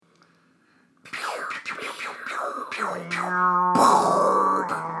Hey,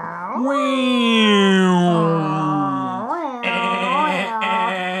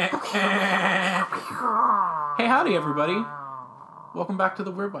 howdy, everybody. Welcome back to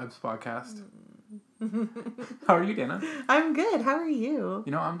the Weird Vibes podcast. How are you, Dana? I'm good. How are you?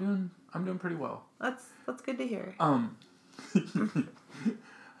 You know, I'm doing pretty well. That's good to hear.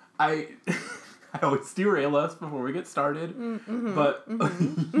 I always derail us before we get started, but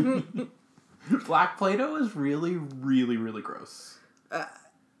black Play-Doh is really, really, really gross.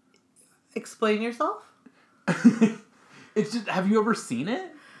 Explain yourself? It's just, have you ever seen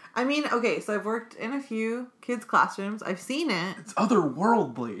it? I mean, okay, so I've worked in a few kids' classrooms. I've seen it. It's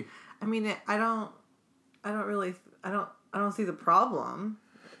otherworldly. I mean, I don't see the problem.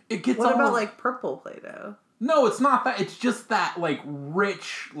 It gets What about like purple Play-Doh? No, it's not that. It's just that like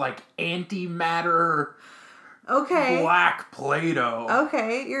rich, like antimatter. Okay. Black Play-Doh.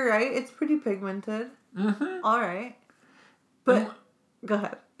 Okay, you're right. It's pretty pigmented. Mm-hmm. All right. But go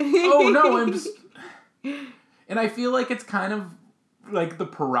ahead. Oh no, I'm just. And I feel like it's kind of like the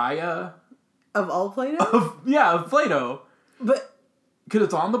pariah of all Play-Doh. Of Play-Doh. But because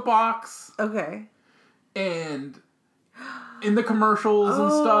it's on the box. Okay. And in the commercials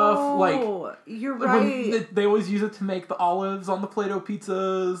and stuff, like you're right. They always use it to make the olives on the Play-Doh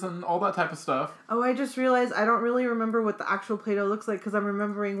pizzas and all that type of stuff. Oh, I just realized I don't really remember what the actual Play-Doh looks like because I'm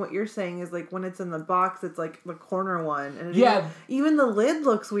remembering what you're saying is like when it's in the box, it's like the corner one, and even the lid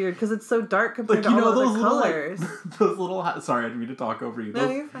looks weird because it's so dark compared to all the colors. Like, those little sorry, I didn't mean to talk over you.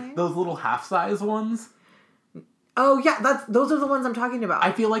 No, you're fine. Those little half-size ones. Oh yeah, those are the ones I'm talking about.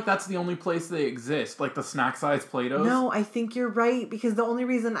 I feel like that's the only place they exist, like the snack-size Play-Dohs. No, I think you're right because the only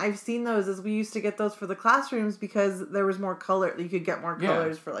reason I've seen those is we used to get those for the classrooms because there was more color. You could get more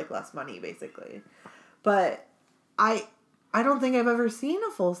colors for like less money, basically. But I don't think I've ever seen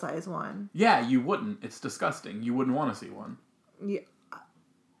a full-size one. Yeah, you wouldn't. It's disgusting. You wouldn't want to see one. Yeah,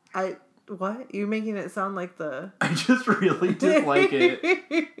 what? You're making it sound like the... I just really dislike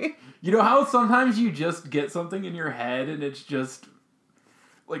it. You know how sometimes you just get something in your head and it's just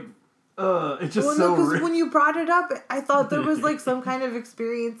like, it's just because when you brought it up, I thought there was like some kind of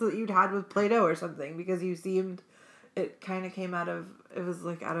experience that you'd had with Play-Doh or something because you seemed, it kind of came out of, it was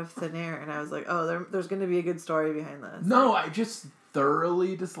like out of thin air, and I was like, oh, there's going to be a good story behind this. No, I just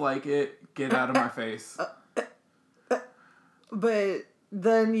thoroughly dislike it. Get out of my face. But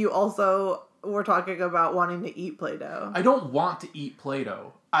then you also were talking about wanting to eat Play-Doh. I don't want to eat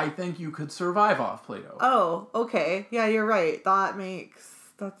Play-Doh. I think you could survive off Play-Doh. Oh, okay. Yeah, you're right. That's...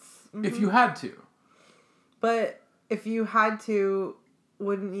 Mm-hmm. If you had to. But if you had to,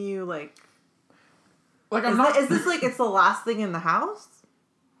 wouldn't you, like... Like, Is this, like, it's the last thing in the house?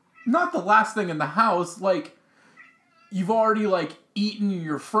 Not the last thing in the house. Like, you've already, like, eaten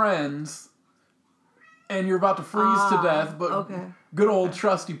your friends, and you're about to freeze to death, but good old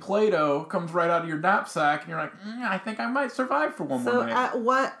trusty Play-Doh comes right out of your knapsack, and you're like, I think I might survive for one more night.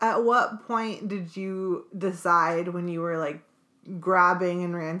 So at what point did you decide when you were, like, grabbing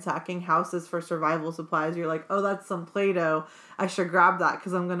and ransacking houses for survival supplies, you're like, oh, that's some Play-Doh, I should grab that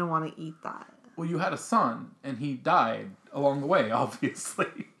because I'm going to want to eat that? Well, you had a son, and he died along the way,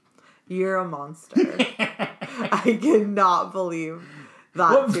 obviously. You're a monster. I cannot believe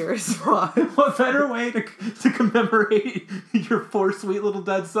that's your response. What better way to commemorate your poor sweet little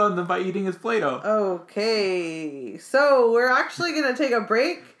dead son than by eating his Play-Doh? Okay, so we're actually going to take a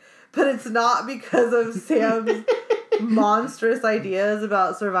break, but it's not because of Sam's monstrous ideas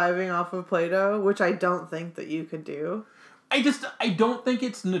about surviving off of Play-Doh, which I don't think that you could do. I don't think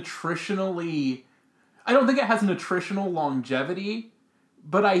it's nutritionally... I don't think it has nutritional longevity,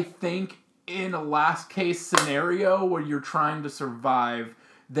 but I think in a last case scenario where you're trying to survive,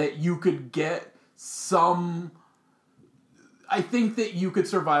 that you could get some... I think that you could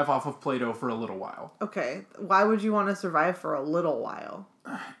survive off of Play-Doh for a little while. Okay. Why would you want to survive for a little while?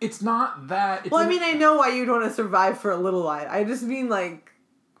 It's not that... I mean, I know why you'd want to survive for a little while. I just mean, like...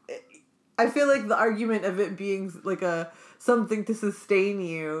 I feel like the argument of it being, like, something to sustain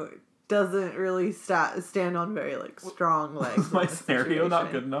you doesn't really stand on very, like, strong legs. Is my scenario not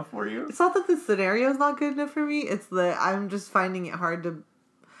good enough for you? It's not that the scenario is not good enough for me. It's that I'm just finding it hard to...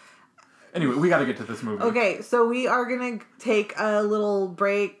 Anyway, we gotta get to this movie. Okay, so we are gonna take a little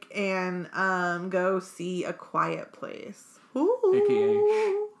break and go see A Quiet Place. Ooh. AKA,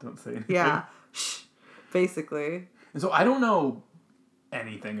 don't say anything. Yeah, shh, basically. And so I don't know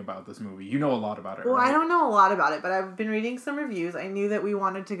anything about this movie. You know a lot about it, Well, right? I don't know a lot about it, but I've been reading some reviews. I knew that we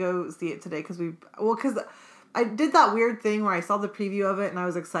wanted to go see it today because I did that weird thing where I saw the preview of it and I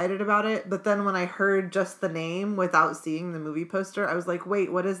was excited about it, but then when I heard just the name without seeing the movie poster, I was like,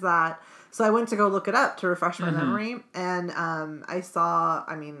 wait, what is that? So I went to go look it up to refresh my memory, and I saw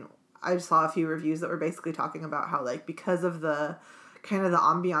a few reviews that were basically talking about how, like, because of the kind of the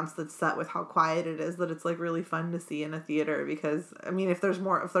ambiance that's set with how quiet it is, that it's, like, really fun to see in a theater, because, I mean, if there's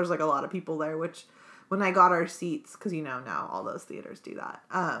like a lot of people there, which when I got our seats, because now all those theaters do that,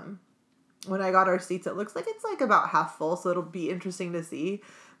 when I got our seats, it looks like it's, like, about half full, so it'll be interesting to see,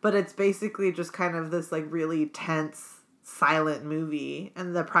 but it's basically just kind of this, like, really tense, silent movie,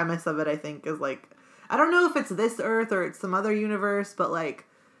 and the premise of it, I think, is, like, I don't know if it's this Earth or it's some other universe, but, like,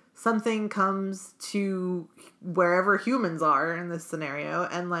 something comes to wherever humans are in this scenario,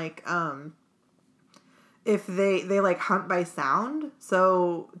 and, like, if they like hunt by sound,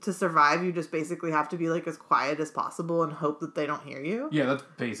 so to survive you just basically have to be, like, as quiet as possible and hope that they don't hear you. Yeah, that's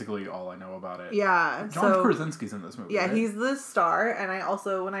basically all I know about it. Yeah. John Krasinski's in this movie. Yeah, right? He's the star, and I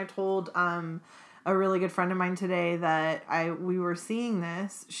also, when I told a really good friend of mine today that we were seeing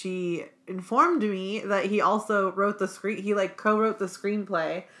this, she informed me that he also wrote the he, like, co-wrote the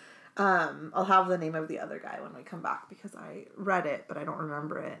screenplay. I'll have the name of the other guy when we come back, because I read it, but I don't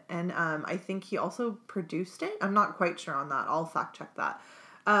remember it. And I think he also produced it. I'm not quite sure on that. I'll fact check that.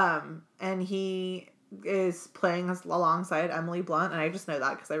 And he is playing alongside Emily Blunt, and I just know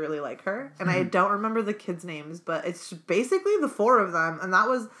that because I really like her. And I don't remember the kids' names, but it's basically the four of them. And that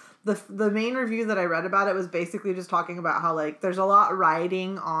was the main review that I read about it, was basically just talking about how, like, there's a lot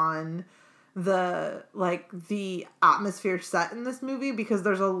riding on the atmosphere set in this movie, because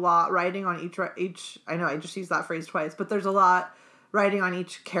there's a lot riding on each I know I just used that phrase twice, but there's a lot riding on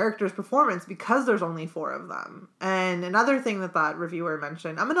each character's performance because there's only four of them. And another thing that reviewer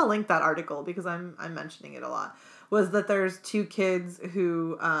mentioned, I'm going to link that article because I'm mentioning it a lot, was that there's two kids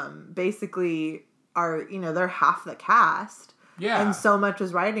who basically are, they're half the cast. Yeah. And so much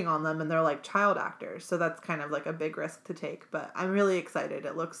is riding on them, and they're, like, child actors. So that's kind of, like, a big risk to take, but I'm really excited.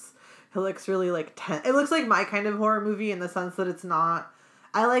 It looks really, like, it looks like my kind of horror movie, in the sense that it's not...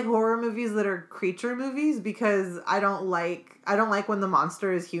 I like horror movies that are creature movies, because I don't like when the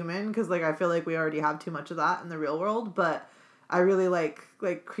monster is human, because, like, I feel like we already have too much of that in the real world, but I really like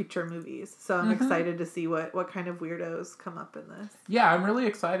creature movies. So I'm excited to see what kind of weirdos come up in this. Yeah, I'm really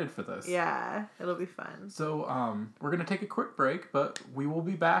excited for this. Yeah, it'll be fun. So we're going to take a quick break, but we will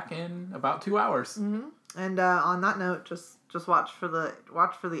be back in about 2 hours. Mm-hmm. And on that note, just watch for the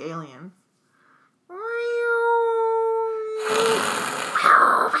aliens.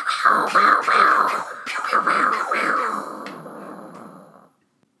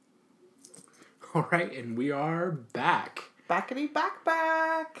 All right, and we are back. Backity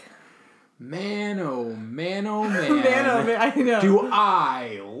back. Man, oh man, oh man. Man, oh man, I know. Do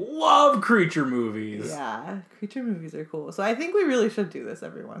I love creature movies. Yeah, creature movies are cool. So I think we really should do this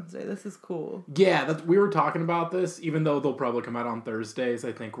every Wednesday. This is cool. Yeah, we were talking about this, even though they'll probably come out on Thursdays.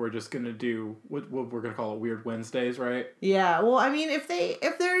 I think we're just going to do what we're going to call it Weird Wednesdays, right? Yeah, well, I mean, if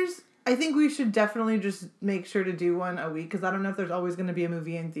there's... I think we should definitely just make sure to do one a week, because I don't know if there's always going to be a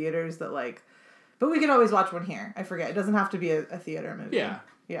movie in theaters that, like... But we can always watch one here. I forget. It doesn't have to be a theater movie. Yeah.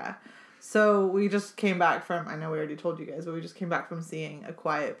 Yeah. So we just came back from... I know we already told you guys, but we just came back from seeing A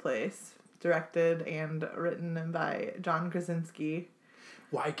Quiet Place, directed and written by John Krasinski.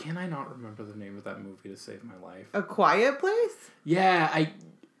 Why can I not remember the name of that movie to save my life? A Quiet Place? Yeah, I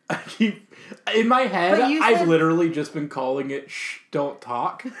keep... In my head, I've literally just been calling it Shh, Don't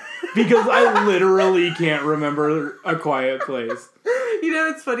Talk, because I literally can't remember A Quiet Place.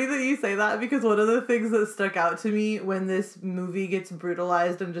 It's funny that you say that, because one of the things that stuck out to me when this movie gets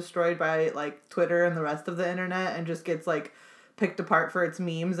brutalized and destroyed by, like, Twitter and the rest of the internet, and just gets, like, picked apart for its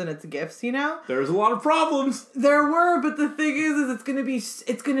memes and its GIFs, There's a lot of problems. There were, but the thing is it's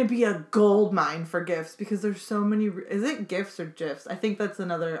gonna be a gold mine for GIFs, because there's so many... Is it GIFs or GIFs? I think that's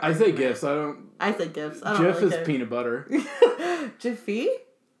another I say GIFs, I say GIFs. I don't GIF really is care. peanut butter. Jiffy?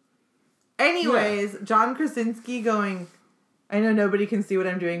 Anyways, yeah. John Krasinski going... I know nobody can see what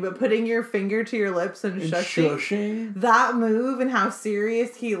I'm doing, but putting your finger to your lips and shushing. That move and how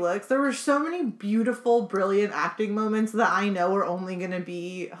serious he looks. There were so many beautiful, brilliant acting moments that I know are only going to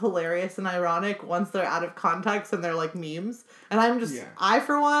be hilarious and ironic once they're out of context and they're like memes. And I'm just,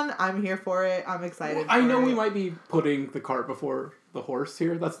 for one, I'm here for it. I'm excited I know we might be putting the cart before the horse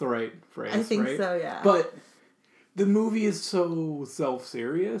here. That's the right phrase, I think right? so, yeah. But the movie is so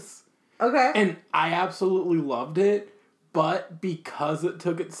self-serious. Okay. And I absolutely loved it. But because it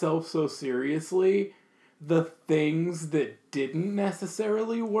took itself so seriously, the things that didn't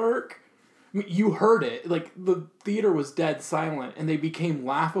necessarily work, I mean, you heard it. Like, the theater was dead silent, and they became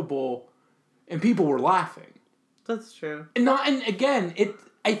laughable, and people were laughing. That's true. And again,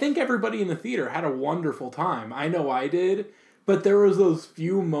 I think everybody in the theater had a wonderful time. I know I did, but there was those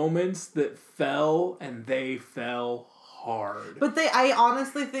few moments that fell, and they fell hard. But I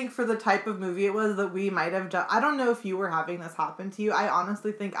honestly think for the type of movie it was that we might have done, I don't know if you were having this happen to you. I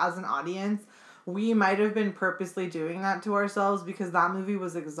honestly think as an audience, we might have been purposely doing that to ourselves because that movie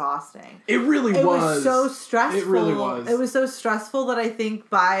was exhausting. It really was. It was so stressful. It really was. It was so stressful that I think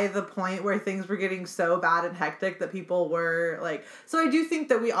by the point where things were getting so bad and hectic that people were like... So I do think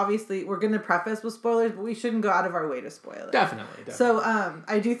that we're going to preface with spoilers, but we shouldn't go out of our way to spoil it. Definitely. So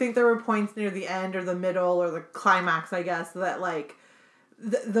I do think there were points near the end or the middle or the climax, I guess, that like...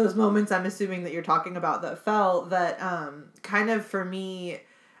 those moments I'm assuming that you're talking about that fell that kind of for me...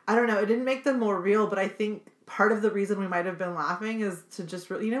 I don't know, it didn't make them more real, but I think part of the reason we might have been laughing is to just,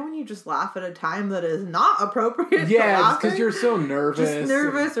 when you just laugh at a time that is not appropriate yeah, because you're so nervous. Just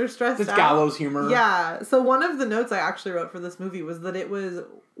nervous or stressed out. It's gallows humor. Yeah, so one of the notes I actually wrote for this movie was that it was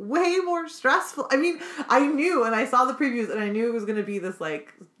way more stressful. I mean, I knew, and I saw the previews, and I knew it was going to be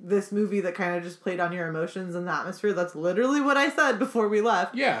this movie that kind of just played on your emotions and the atmosphere. That's literally what I said before we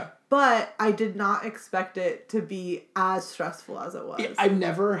left. Yeah. But I did not expect it to be as stressful as it was. Yeah, I've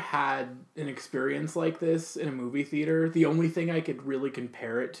never had an experience like this in a movie theater. The only thing I could really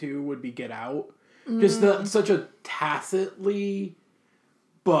compare it to would be Get Out. Just such a tacitly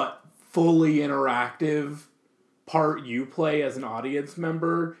but fully interactive part you play as an audience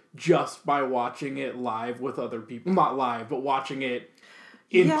member just by watching it live with other people. Not live, but watching it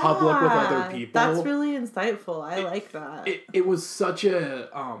in public with other people. That's really insightful. I like that. It was such a...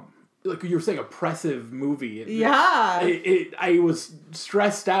 like you were saying, oppressive movie. I was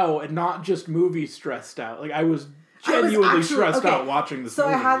stressed out, and not just movie stressed out. Like, I was genuinely stressed out watching this movie.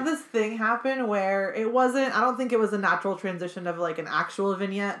 So I had this thing happen where it wasn't, I don't think it was a natural transition of, like, an actual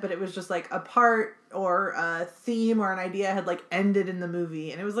vignette, but it was just, like, a part or a theme or an idea had, like, ended in the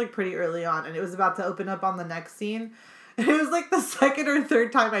movie, and it was, like, pretty early on, and it was about to open up on the next scene. And it was, like, the second or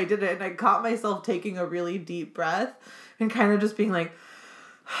third time I did it, and I caught myself taking a really deep breath and kind of just being like...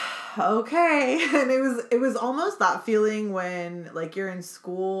 okay. And it was almost that feeling when like you're in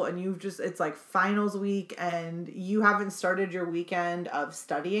school and it's like finals week and you haven't started your weekend of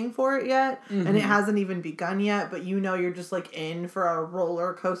studying for it yet, and it hasn't even begun yet, but you're just like in for a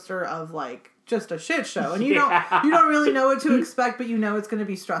roller coaster of like just a shit show, and you don't really know what to expect, but it's going to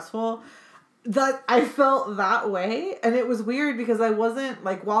be stressful. That I felt that way, and it was weird because I wasn't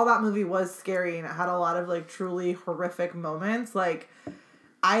like, while that movie was scary and it had a lot of like truly horrific moments, like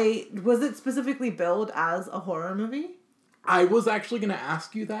was it specifically billed as a horror movie? I was actually going to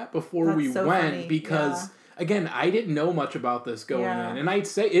ask you that before we went, funny. Because again, I didn't know much about this going in, and I'd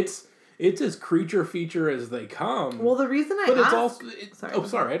say it's as creature feature as they come. Well, the reason I asked...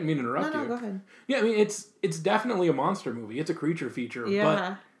 sorry, I didn't mean to interrupt you. No, go ahead. Yeah, I mean, it's definitely a monster movie. It's a creature feature,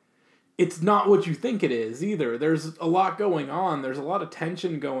 but it's not what you think it is either. There's a lot going on. There's a lot of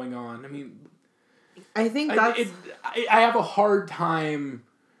tension going on. I mean... I think that's... I have a hard time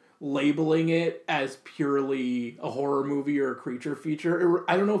labeling it as purely a horror movie or a creature feature.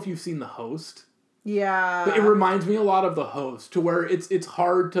 I don't know if you've seen The Host. Yeah. But it reminds me a lot of The Host, to where it's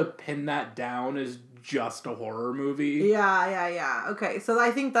hard to pin that down as just a horror movie. Yeah. Okay, so I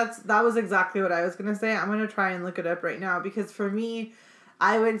think that was exactly what I was going to say. I'm going to try and look it up right now, because for me,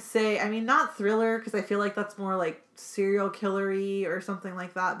 I would say, I mean, not thriller, because I feel like that's more like serial killer-y or something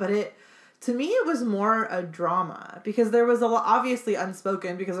like that, but to me, it was more a drama, because there was a lot, obviously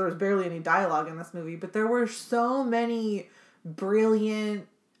unspoken, because there was barely any dialogue in this movie, but there were so many brilliant,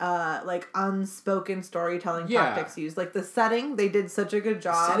 like, unspoken storytelling tactics used. Like, the setting, they did such a good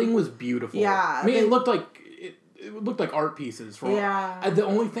job. The setting was beautiful. Yeah. I mean, it looked like art pieces. The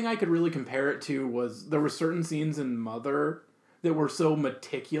only thing I could really compare it to was there were certain scenes in Mother that were so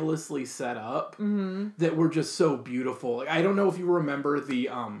meticulously set up that were just so beautiful. Like, I don't know if you remember the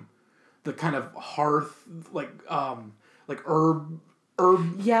kind of hearth, like herb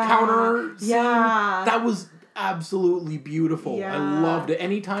counter scene. Yeah. That was absolutely beautiful. Yeah. I loved it.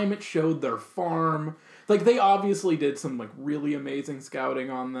 Anytime it showed their farm, like, they obviously did some like really amazing scouting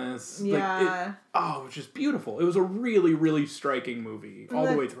on this. Yeah. Like, it was just beautiful. It was a really, really striking movie all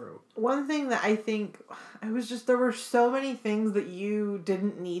the way through. One thing that I think, there were so many things that you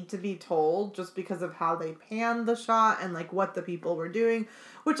didn't need to be told just because of how they panned the shot and like what the people were doing,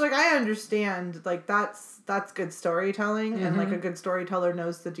 which like I understand, like that's good storytelling and like a good storyteller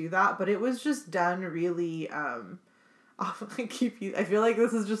knows to do that, but it was just done really, I feel like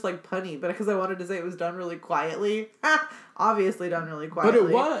this is just like punny, but because I wanted to say it was done really quietly. Obviously done really quietly. But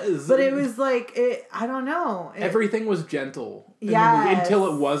it was. But it was like, I don't know. Everything was gentle. Yeah.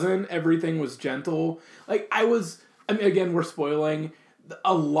 Until it wasn't, everything was gentle. Like, I mean, again, we're spoiling.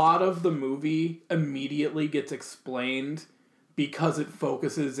 A lot of the movie immediately gets explained because it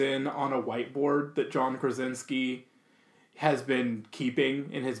focuses in on a whiteboard that John Krasinski has been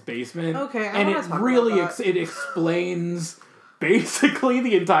keeping in his basement. Okay, and it really it explains basically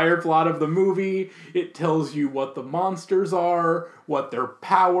the entire plot of the movie. It tells you what the monsters are, what their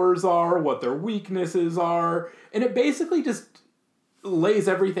powers are, what their weaknesses are, and it basically just lays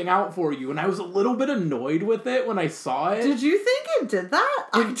everything out for you. And I was a little bit annoyed with it when I saw it. Did you think it did that?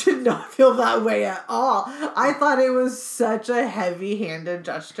 I did not feel that way at all. I thought it was such a heavy-handed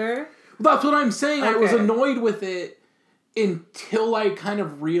gesture. That's what I'm saying. Okay. I was annoyed with it until I kind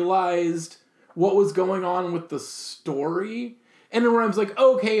of realized what was going on with the story. And then where I was like,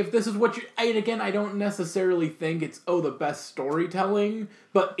 okay, if this is what you... And again, I don't necessarily think it's, the best storytelling,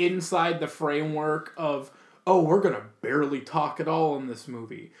 but inside the framework of, we're going to barely talk at all in this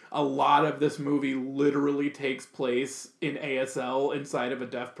movie. A lot of this movie literally takes place in ASL inside of a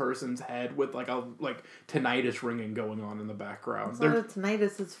deaf person's head with like tinnitus ringing going on in the background. It's not a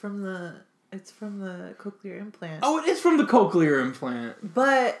tinnitus, it's from the cochlear implant. Oh, it is from the cochlear implant.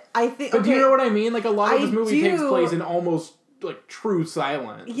 But I think... But do you know what I mean? Like, a lot of this movie takes place in almost, like, true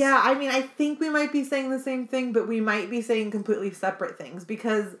silence. Yeah, I mean, I think we might be saying the same thing, but we might be saying completely separate things,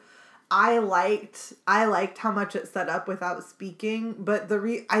 because I liked how much it set up without speaking, but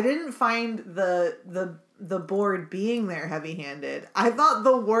I didn't find the board being there heavy-handed. I thought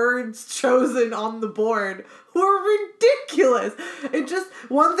the words chosen on the board were ridiculous.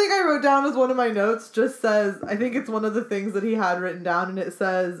 One thing I wrote down as one of my notes just says, I think it's one of the things that he had written down, and it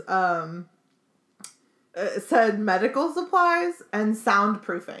says, it said medical supplies and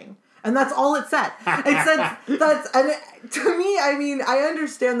soundproofing. And that's all it said. It said, to me, I mean, I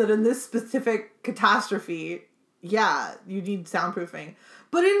understand that in this specific catastrophe, yeah, you need soundproofing.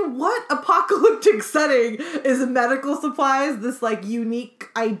 But in what apocalyptic setting is medical supplies this, like, unique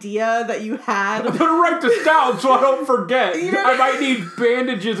idea that you had? I'm gonna write this down so I don't forget. I might need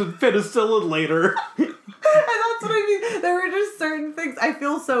bandages and penicillin later. And that's what I mean. There were just certain things. I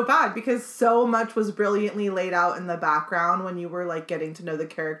feel so bad because so much was brilliantly laid out in the background when you were, like, getting to know the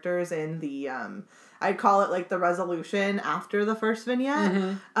characters in the, I'd call it, like, the resolution after the first vignette.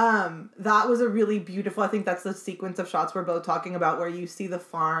 Mm-hmm. That was a really beautiful, I think that's the sequence of shots we're both talking about where you see the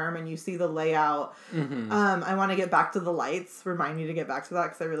farm and you see the layout. Mm-hmm. I want to get back to the lights. Remind me to get back to that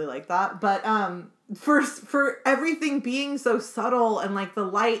because I really like that. But, for everything being so subtle and, like, the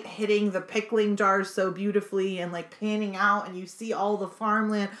light hitting the pickling jars so beautifully and, like, panning out and you see all the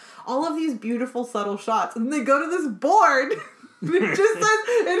farmland, all of these beautiful subtle shots. And they go to this board. It just says,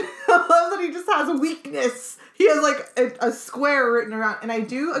 and I love that he just has a weakness. He has, like, a square written around. And I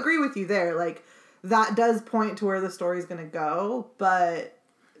do agree with you there. Like, that does point to where the story's going to go. But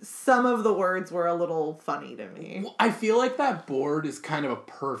some of the words were a little funny to me. Well, I feel like that board is kind of a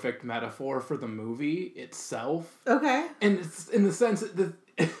perfect metaphor for the movie itself. Okay. And it's in the sense that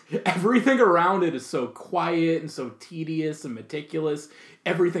everything around it is so quiet and so tedious and meticulous.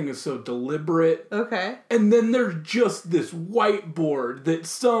 Everything is so deliberate. Okay. And then there's just this whiteboard that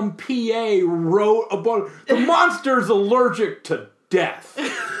some PA wrote about. The monster's allergic to death.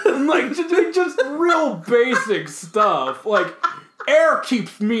 And, like, just real basic stuff. Like, air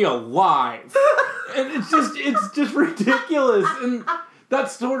keeps me alive. And it's just ridiculous. And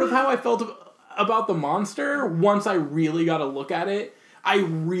that's sort of how I felt about the monster once I really got a look at it. I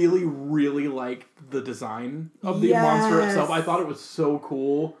really, really liked the design of the monster itself. I thought it was so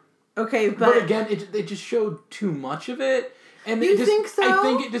cool. Okay, but again, it just showed too much of it. And you think so? I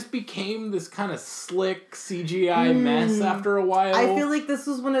think it just became this kind of slick CGI mess after a while. I feel like this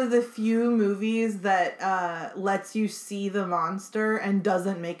was one of the few movies that lets you see the monster and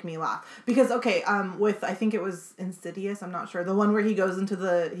doesn't make me laugh. Because, okay, with, I think it was Insidious, I'm not sure, the one where he goes into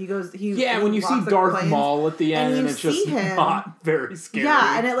when you see Darth Maul at the end and it's just not very scary.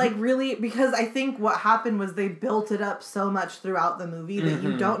 Yeah, and it, like, really, because I think what happened was they built it up so much throughout the movie that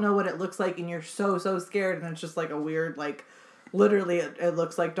you don't know what it looks like and you're so scared and it's just, like, a weird, like, literally, it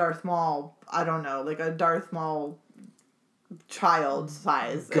looks like Darth Maul. I don't know, like a Darth Maul child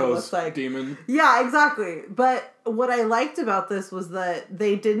size. Ghost, it looks like demon. Yeah, exactly. But what I liked about this was that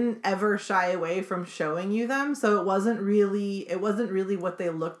they didn't ever shy away from showing you them. So it wasn't really what they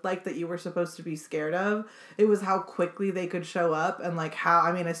looked like that you were supposed to be scared of. It was how quickly they could show up and, like, how,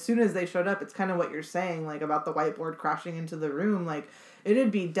 I mean, as soon as they showed up, it's kind of what you're saying, like, about the whiteboard crashing into the room. Like,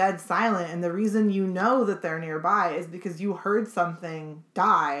 it'd be dead silent. And the reason you know that they're nearby is because you heard something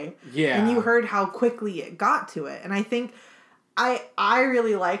die. Yeah. And you heard how quickly it got to it. And I think I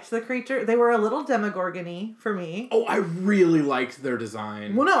really liked the creature. They were a little Demogorgon-y for me. Oh, I really liked their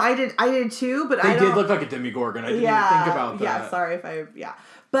design. Well, no, I did too, but they did look like a Demogorgon. I didn't even think about that. Yeah, sorry if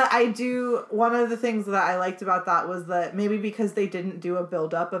But I do, one of the things that I liked about that was that maybe because they didn't do a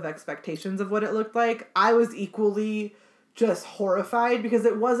build-up of expectations of what it looked like, I was equally just horrified because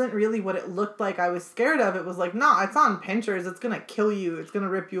it wasn't really what it looked like I was scared of. It was like, no, it's on pinchers. It's going to kill you. It's going to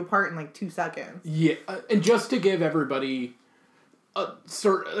rip you apart in like 2 seconds. Yeah, and just to give everybody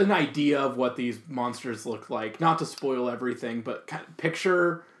an idea of what these monsters look like, not to spoil everything, but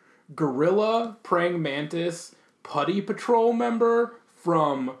picture gorilla, praying mantis, putty patrol member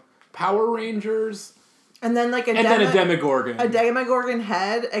from Power Rangers, and then like then a Demogorgon. A Demogorgon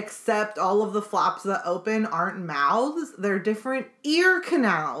head, except all of the flaps that open aren't mouths. They're different ear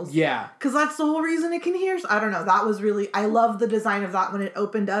canals. Yeah. Because that's the whole reason it can hear. I don't know. That was really... I love the design of that when it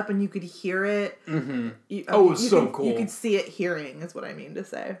opened up and you could hear it. Mm-hmm. It was so cool. You could see it hearing, is what I mean to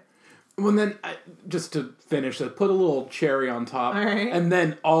say. Well, then, just to finish it, put a little cherry on top. All right. And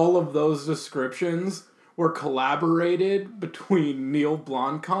then all of those descriptions were collaborated between Neil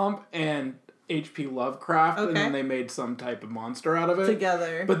Blomkamp and H.P. Lovecraft, and then they made some type of monster out of it.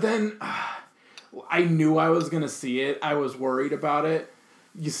 Together. But then, I knew I was going to see it. I was worried about it.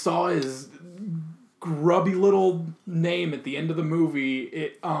 You saw his grubby little name at the end of the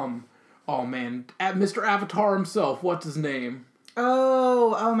movie. Oh man, Mr. Avatar himself, what's his name?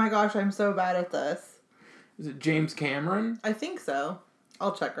 Oh my gosh, I'm so bad at this. Is it James Cameron? I think so.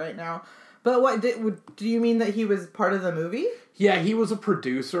 I'll check right now. But do you mean that he was part of the movie? Yeah, he was a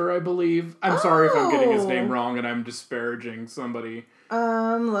producer, I believe. I'm sorry if I'm getting his name wrong and I'm disparaging somebody.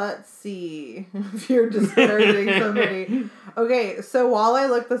 Let's see. If you're disparaging somebody. Okay, so while I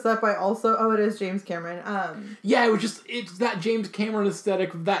look this up, I also... it is James Cameron. Yeah, it's that James Cameron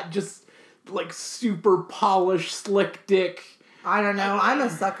aesthetic, that just, like, super polished, slick dick. I don't know. I'm a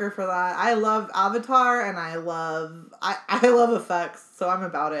sucker for that. I love Avatar, and I love effects, so I'm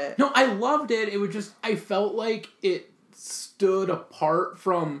about it. No, I loved it. It was just, I felt like it stood apart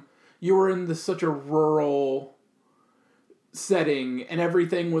from, you were in such a rural setting, and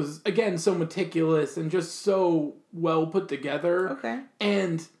everything was, again, so meticulous and just so well put together. Okay.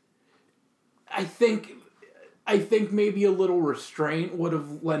 And I think maybe a little restraint would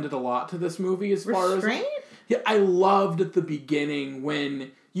have lended a lot to this movie as far as... Restraint? Yeah, I loved at the beginning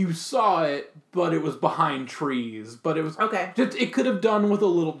when you saw it, but it was behind trees. But it was... Okay. It could have done with a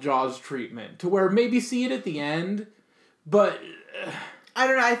little Jaws treatment, to where maybe see it at the end, but... I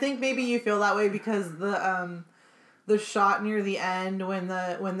don't know, I think maybe you feel that way because the shot near the end when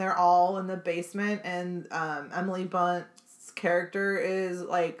they're all in the basement and Emily Blunt's character is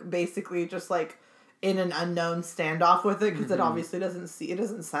like basically just like in an unknown standoff with it because it obviously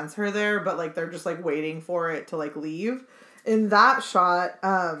doesn't sense her there, but like they're just like waiting for it to like leave. In that shot,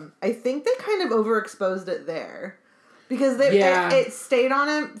 I think they kind of overexposed it there because it stayed on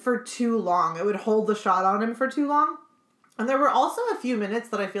him for too long. It would hold the shot on him for too long. And there were also a few minutes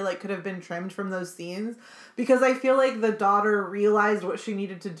that I feel like could have been trimmed from those scenes because I feel like the daughter realized what she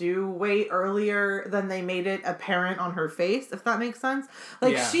needed to do way earlier than they made it apparent on her face, if that makes sense.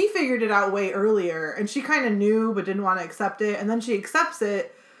 Like, she figured it out way earlier, and she kind of knew but didn't want to accept it, and then she accepts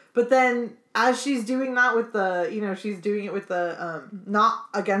it, but then as she's doing that with she's doing it with the, not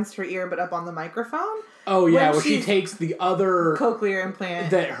against her ear, but up on the microphone. Oh, yeah, where she takes the other... cochlear implant.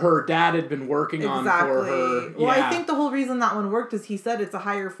 That her dad had been working on for her. Well, I think the whole reason that one worked is he said it's a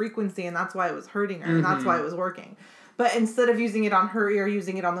higher frequency, and that's why it was hurting her, and that's why it was working. But instead of using it on her ear,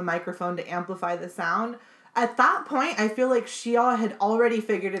 using it on the microphone to amplify the sound... At that point, I feel like she had already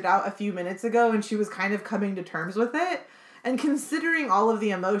figured it out a few minutes ago, and she was kind of coming to terms with it. And considering all of the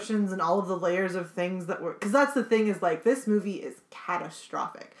emotions and all of the layers of things that were... Because that's the thing is, like, this movie is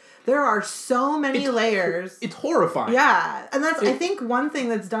catastrophic. There are so many layers. It's horrifying. Yeah. And that's, I think, one thing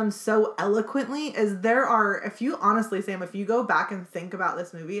that's done so eloquently is there are... If you go back and think about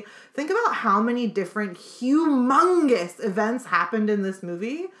this movie, think about how many different humongous events happened in this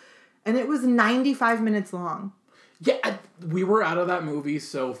movie. And it was 95 minutes long. Yeah, we were out of that movie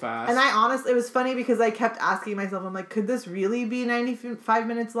so fast. And it was funny because I kept asking myself, I'm like, could this really be 95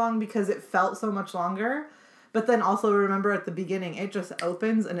 minutes long? Because it felt so much longer. But then also remember at the beginning, it just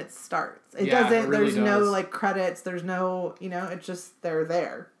opens and it starts. It there's no like credits, there's no, it's just, they're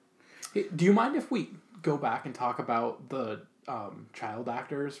there. Hey, do you mind if we go back and talk about the child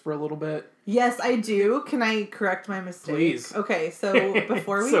actors for a little bit? Yes, I do. Can I correct my mistake? Please. Okay, so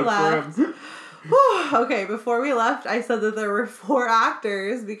before we left... Okay, before we left, I said that there were 4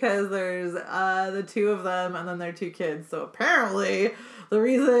 actors because there's the 2 of them and then their 2 kids. So apparently, the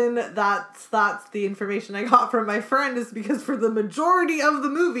reason that's the information I got from my friend is because for the majority of the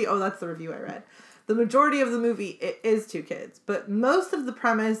movie, that's the review I read. The majority of the movie, it is 2 kids. But most of the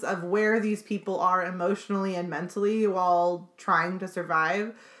premise of where these people are emotionally and mentally while trying to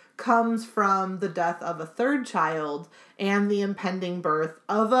survive comes from the death of a 3rd child and the impending birth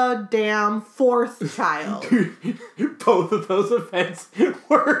of a damn 4th child. Dude, both of those events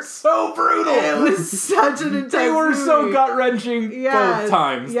were so brutal. It was such an intense They were movie. so gut-wrenching both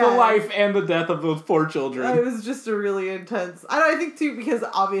times. Yes. The life and the death of those 4 children. It was just a really intense... I think, too, because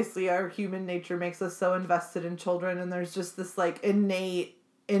obviously our human nature makes us so invested in children, and there's just this, like, innate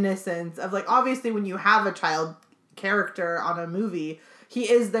innocence of, like, obviously when you have a child character on a movie, he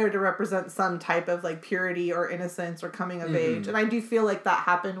is there to represent some type of, like, purity or innocence or coming of age. And I do feel like that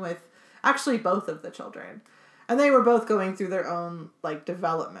happened with actually both of the children. And they were both going through their own, like,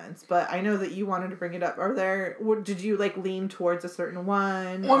 developments. But I know that you wanted to bring it up. Did you, like, lean towards a certain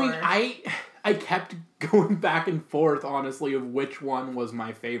one? Well, I mean, I kept going back and forth, honestly, of which one was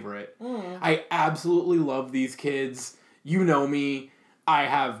my favorite. I absolutely love these kids. You know me. I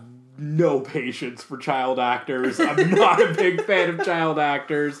have no patience for child actors. I'm not a big fan of child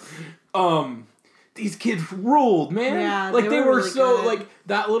actors. These kids ruled, man. Yeah, like, they were really so, good. like,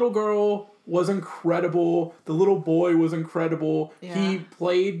 that little girl was incredible. The little boy was incredible. Yeah. He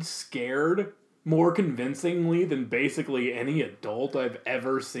played scared more convincingly than basically any adult I've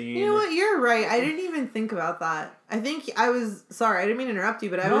ever seen. You know what? You're right. I didn't even think about that. I think sorry, I didn't mean to interrupt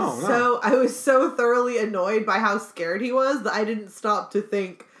you, but I was so thoroughly annoyed by how scared he was that I didn't stop to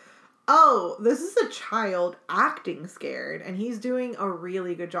think, oh, this is a child acting scared, and he's doing a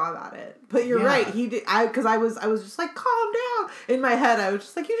really good job at it. But you're right, he did. Because I was just like, calm down. In my head, I was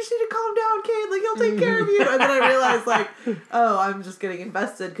just like, you just need to calm down, kid. Like, he'll take care of you. And then I realized, like, oh, I'm just getting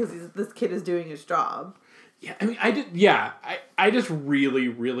invested because this kid is doing his job. Yeah, I mean, I just really,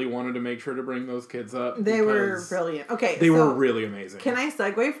 really wanted to make sure to bring those kids up. They were brilliant. Okay, they were really amazing. Can I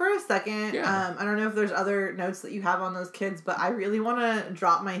segue for a second? Yeah. I don't know if there's other notes that you have on those kids, but I really want to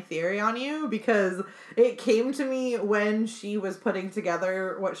drop my theory on you because it came to me when she was putting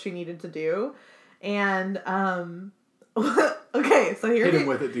together what she needed to do. And, okay, so Hit him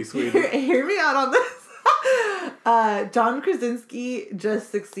with it, D. Sweden. Hear me out on this. John Krasinski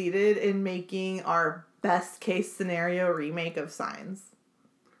just succeeded in making our best case scenario remake of Signs.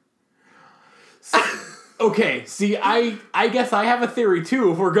 Okay, see, I guess I have a theory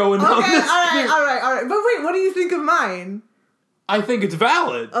too if we're going on this. All right. But wait, what do you think of mine? I think it's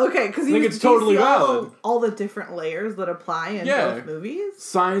valid. Okay, because I think it's totally valid. All the different layers that apply in both movies.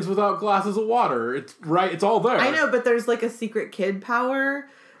 Signs without glasses of water. It's all there. I know, but there's like a secret kid power.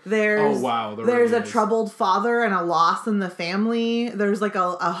 There's there's a troubled father and a loss in the family. There's like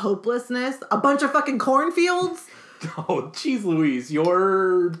a hopelessness. A bunch of fucking cornfields. Oh, jeez Louise,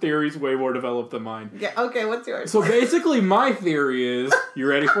 your theory's way more developed than mine. Yeah, okay, what's yours? So basically my theory is, you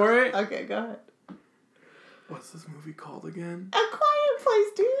ready for it? Okay, go ahead. What's this movie called again? A Quiet Place,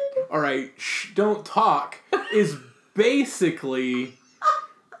 dude. Alright, Don't Talk is basically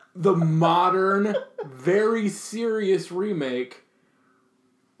the modern, very serious remake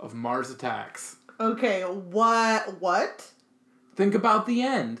of Mars Attacks. Okay, what? Think about the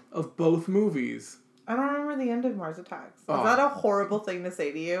end of both movies. I don't remember the end of Mars Attacks. Is that a horrible thing to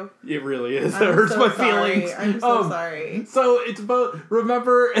say to you? It really is. It hurts my feelings. I'm so sorry. So it's about,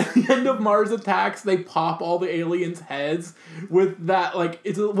 remember at the end of Mars Attacks, they pop all the aliens' heads with that, like,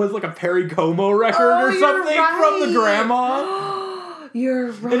 it was like a Perry Como record or something from the grandma.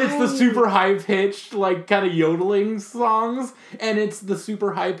 You're right. And it's the super high-pitched, like, kind of yodeling songs. And it's the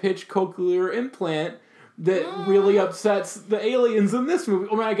super high-pitched cochlear implant that really upsets the aliens in this movie.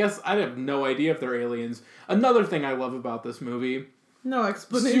 I mean, I guess I have no idea if they're aliens. Another thing I love about this movie... No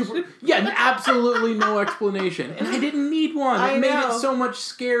explanation. Absolutely no explanation. And I didn't need one. It made it so much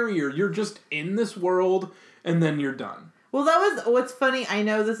scarier. You're just in this world, and then you're done. Well, that was what's funny. I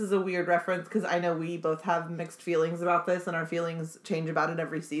know this is a weird reference because I know we both have mixed feelings about this and our feelings change about it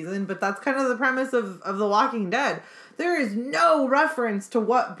every season, but that's kind of the premise of The Walking Dead. There is no reference to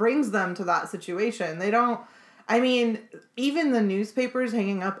what brings them to that situation. They don't, I mean, even the newspapers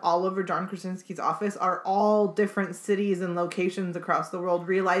hanging up all over John Krasinski's office are all different cities and locations across the world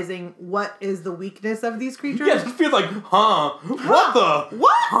realizing what is the weakness of these creatures. Yeah, just feel like, what the?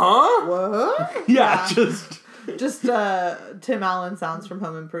 What? Huh? What? Yeah, just Tim Allen sounds from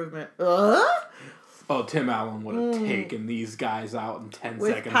Home Improvement. Oh, Tim Allen would have taken these guys out in 10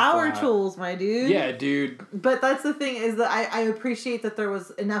 seconds. With power tools, my dude. Yeah, dude. But that's the thing, is that I appreciate that there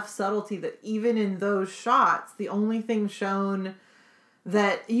was enough subtlety that even in those shots, the only thing shown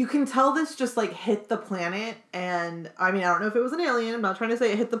that you can tell this just like hit the planet, and I mean, I don't know if it was an alien, I'm not trying to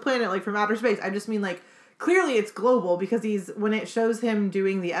say it hit the planet like from outer space, I just mean like clearly it's global, because when it shows him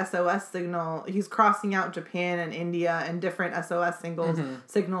doing the SOS signal, he's crossing out Japan and India and different SOS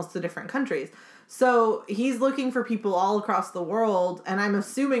signals to different countries. So he's looking for people all across the world, and I'm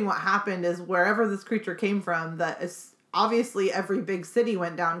assuming what happened is wherever this creature came from, that is obviously every big city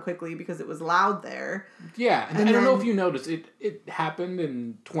went down quickly because it was loud there. Yeah, and I don't know if you noticed, it happened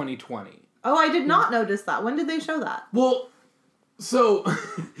in 2020. Oh, I did not notice that. When did they show that? Well, so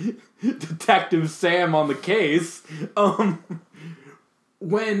Detective Sam on the case,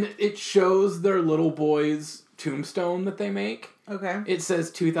 when it shows their little boy's tombstone that they make, okay, it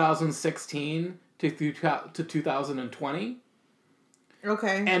says 2016 to 2020.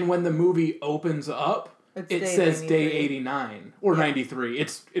 Okay. And when the movie opens up, it says 93. day 89 or 93.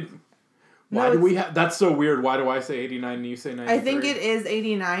 Why do we have... That's so weird. Why do I say 89 and you say 93? I think it is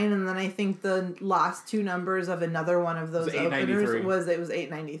 89, and then I think the last two numbers of another one of those openers was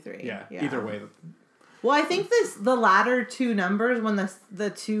 893. Yeah, either way. Well, I think the latter two numbers, when the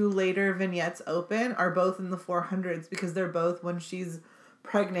two later vignettes open, are both in the 400s, because they're both when she's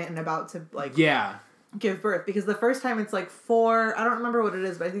pregnant and about to, like... Yeah. Give birth, because the first time it's like 4, I don't remember what it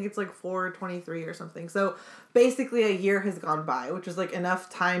is, but I think it's like 423 or something. So basically a year has gone by, which is like enough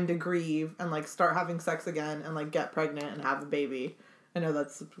time to grieve and like start having sex again and like get pregnant and have a baby. I know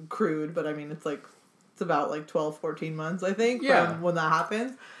that's crude, but I mean it's about like 12, 14 months, I think, from when that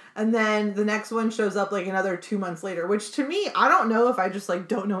happens. And then the next one shows up like another 2 months later, which to me, I don't know if I just like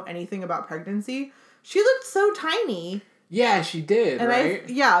don't know anything about pregnancy. She looked so tiny. Yeah, she did, and right?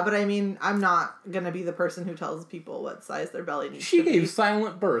 But I mean, I'm not going to be the person who tells people what size their belly needs to be. She gave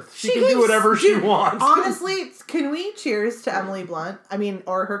silent birth. She can do whatever she wants. Honestly, can we cheers to Emily Blunt? I mean,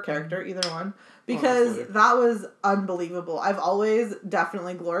 or her character, either one. Because that was unbelievable. I've always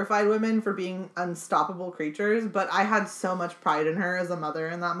definitely glorified women for being unstoppable creatures, but I had so much pride in her as a mother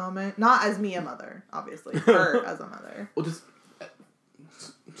in that moment. Not as me a mother, obviously. Her as a mother. Well, just...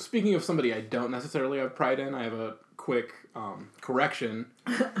 Speaking of somebody I don't necessarily have pride in, I have a quick correction.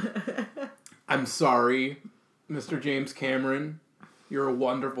 I'm sorry, Mr. James Cameron. You're a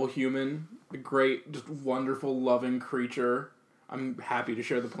wonderful human. A great, just wonderful, loving creature. I'm happy to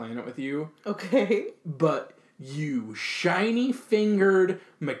share the planet with you. Okay. But you shiny-fingered,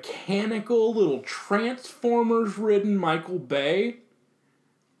 mechanical, little Transformers-ridden Michael Bay...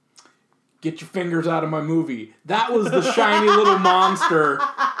 Get your fingers out of my movie. That was the shiny little monster.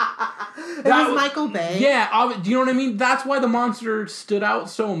 It was Michael Bay. Yeah, do you know what I mean? That's why the monster stood out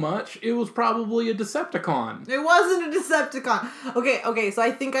so much. It was probably a Decepticon. It wasn't a Decepticon. Okay, so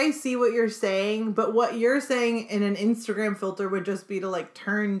I think I see what you're saying, but what you're saying in an Instagram filter would just be to like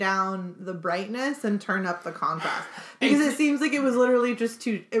turn down the brightness and turn up the contrast. Because it seems like it was literally just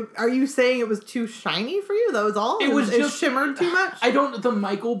too... Are you saying it was too shiny for you? That was all? It shimmered too much? The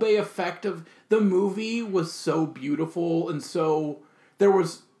Michael Bay effect of the movie was so beautiful, and so... There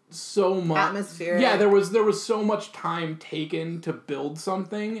was so much... Atmospheric. Yeah, there was so much time taken to build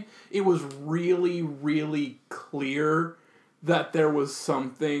something. It was really, really clear that there was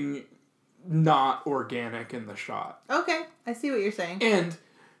something not organic in the shot. Okay, I see what you're saying. And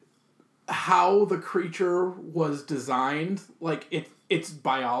how the creature was designed, like its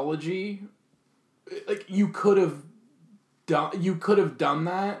biology, like you could have done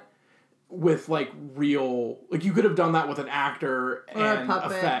that with like real, like you could have done that with an actor and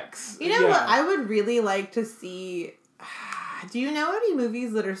effects. You know what I would really like to see? Do you know any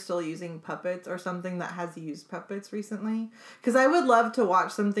movies that are still using puppets or something that has used puppets recently? Because I would love to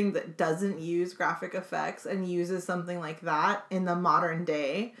watch something that doesn't use graphic effects and uses something like that in the modern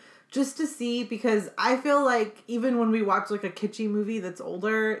day. Just to see, because I feel like even when we watch like a kitschy movie that's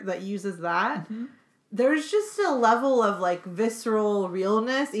older that uses that, there's just a level of like visceral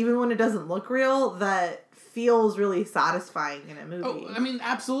realness, even when it doesn't look real, that feels really satisfying in a movie. Oh, I mean,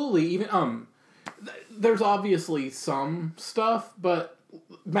 absolutely. Even there's obviously some stuff, but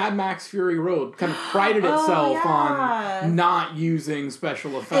Mad Max Fury Road kind of prided itself on not using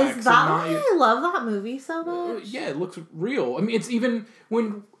special effects. Is that why I love that movie so much? Yeah, it looks real. I mean, it's even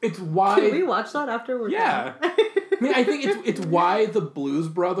when it's why... Can we watch that after we're done? I mean, I think it's why The Blues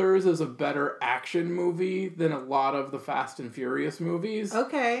Brothers is a better action movie than a lot of the Fast and Furious movies.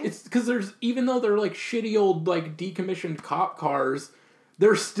 Okay. It's because even though they're like shitty old like decommissioned cop cars,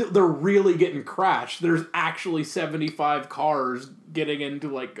 they're really getting crashed. There's actually 75 cars getting into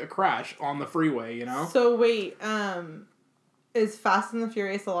like a crash on the freeway, you know? So wait, is Fast and the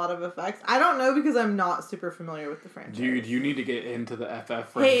Furious a lot of effects? I don't know because I'm not super familiar with the franchise. Dude, you need to get into the FF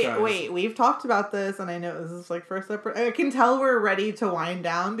franchise. Hey, wait, we've talked about this, and I know this is like first episode. I can tell we're ready to wind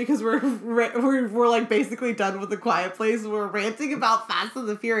down because we're like basically done with The Quiet Place. We're ranting about Fast and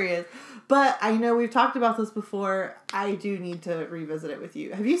the Furious. But I know we've talked about this before. I do need to revisit it with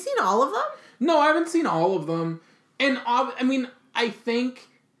you. Have you seen all of them? No, I haven't seen all of them. And I mean, I think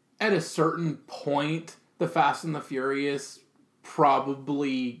at a certain point, the Fast and the Furious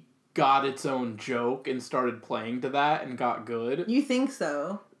probably got its own joke and started playing to that and got good. You think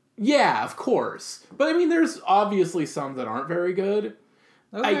so? Yeah, of course. But I mean, there's obviously some that aren't very good.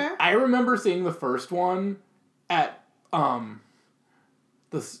 Okay. I remember seeing the first one at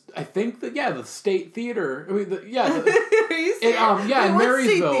the State Theater. I mean, Are you serious? in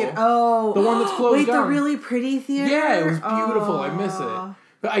Marysville. Oh, the one that's closed down. Wait, the really pretty theater. Yeah, it was beautiful. I miss it.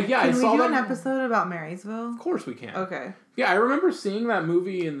 But I saw that. Can we do an episode about Marysville? Of course we can. Okay. Yeah, I remember seeing that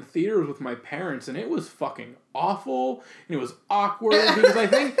movie in the theaters with my parents, and it was fucking awful, and it was awkward, because I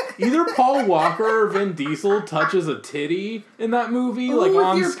think either Paul Walker or Vin Diesel touches a titty in that movie, like with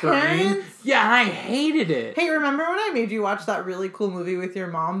on your screen. parents? Yeah, and I hated it. Hey, remember when I made you watch that really cool movie with your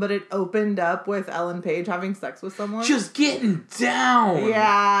mom, but it opened up with Ellen Page having sex with someone? Just getting down.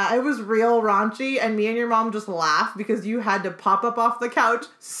 Yeah, it was real raunchy, and me and your mom just laughed because you had to pop up off the couch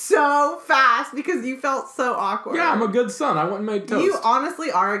so fast because you felt so awkward. Yeah, I'm a good son. I went and made toast. You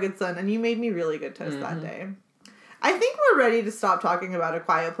honestly are a good son, and you made me really good toast that day. I think we're ready to stop talking about A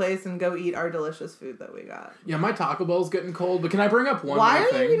Quiet Place and go eat our delicious food that we got. Yeah, my Taco Bell's getting cold, but can I bring up one Why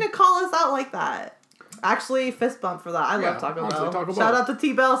more thing? are you going to call us out like that? Actually, fist bump for that. I love Taco Bell. Taco Bell. Shout out to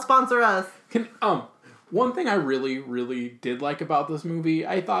T-Bell, sponsor us. One thing I really, really did like about this movie,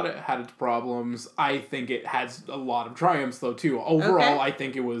 I thought it had its problems. I think it has a lot of triumphs, though, too. Overall, I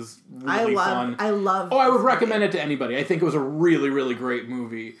think it was really fun. I love I would recommend it to anybody. I think it was a really, really great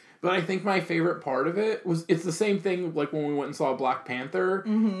movie. But I think my favorite part of it was, it's the same thing like when we went and saw Black Panther.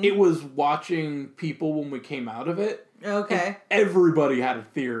 Mm-hmm. It was watching people when we came out of it. Okay. Everybody had a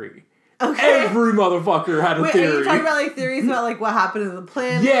theory. Okay. Every mototherfucker had a theory. Are you talking about like theories about like what happened to the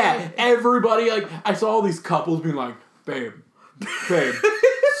planet? Yeah, everybody, like, I saw all these couples being like, babe,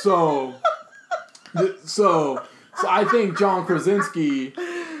 so I think John Krasinski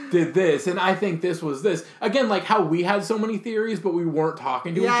did this, and I think this was this. Again, like how we had so many theories, but we weren't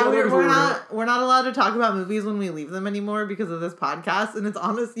talking to each other. We're not allowed to talk about movies when we leave them anymore because of this podcast, and it's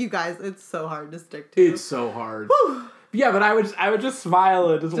honest, you guys, it's so hard to stick to. It's so hard. Whew. Yeah, but I would just smile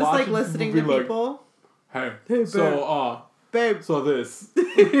and just watch like listening to people. Hey, babe. Babe. So this.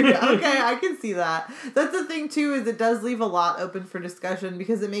 Okay, I can see that. That's the thing too, is it does leave a lot open for discussion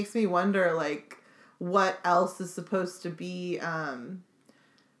because it makes me wonder like what else is supposed to be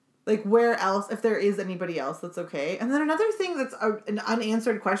like where else, if there is anybody else that's okay. And then another thing that's an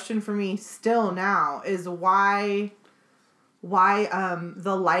unanswered question for me still now is why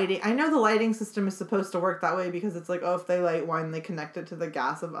the lighting, I know the lighting system is supposed to work that way because it's like, oh, if they light one, they connect it to the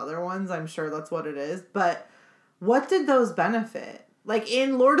gas of other ones. I'm sure that's what it is. But what did those benefit? Like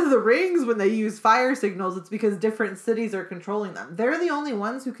in Lord of the Rings, when they use fire signals, it's because different cities are controlling them. They're the only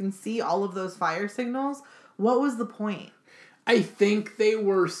ones who can see all of those fire signals. What was the point? I think they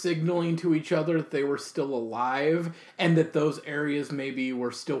were signaling to each other that they were still alive and that those areas maybe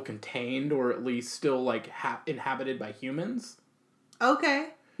were still contained or at least still like inhabited by humans. Okay.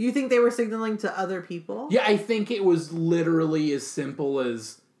 You think they were signaling to other people? Yeah, I think it was literally as simple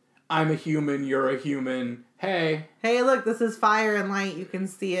as I'm a human, you're a human. Hey, look, this is fire and light. You can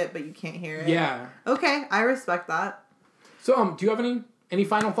see it, but you can't hear it. Yeah. Okay, I respect that. So, do you have any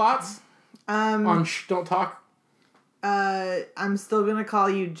final thoughts on Don't Talk? I'm still gonna call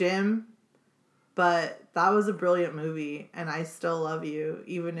you Jim, but that was a brilliant movie, and I still love you,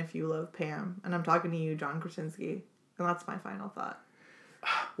 even if you love Pam. And I'm talking to you, John Krasinski, and that's my final thought.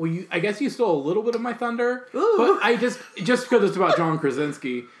 Well, I guess you stole a little bit of my thunder. Ooh. But I just because it's about John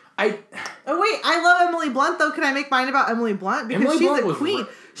Krasinski, Oh wait, I love Emily Blunt though. Can I make mine about Emily Blunt? Because Emily Blunt a queen.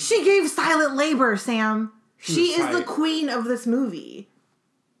 She gave silent labor, Sam. She is the queen of this movie.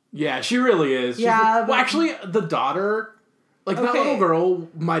 Yeah, she really is. Well, actually, the daughter, like that little girl,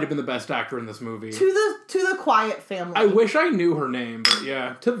 might have been the best actor in this movie. To the Quiet family. I wish I knew her name, but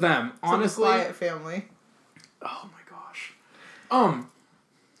yeah, to them, honestly. To the Quiet family. Oh my gosh.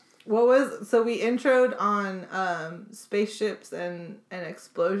 So we introed on spaceships and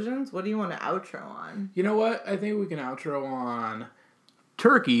explosions. What do you want to outro on? You know what? I think we can outro on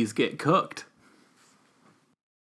turkeys get cooked.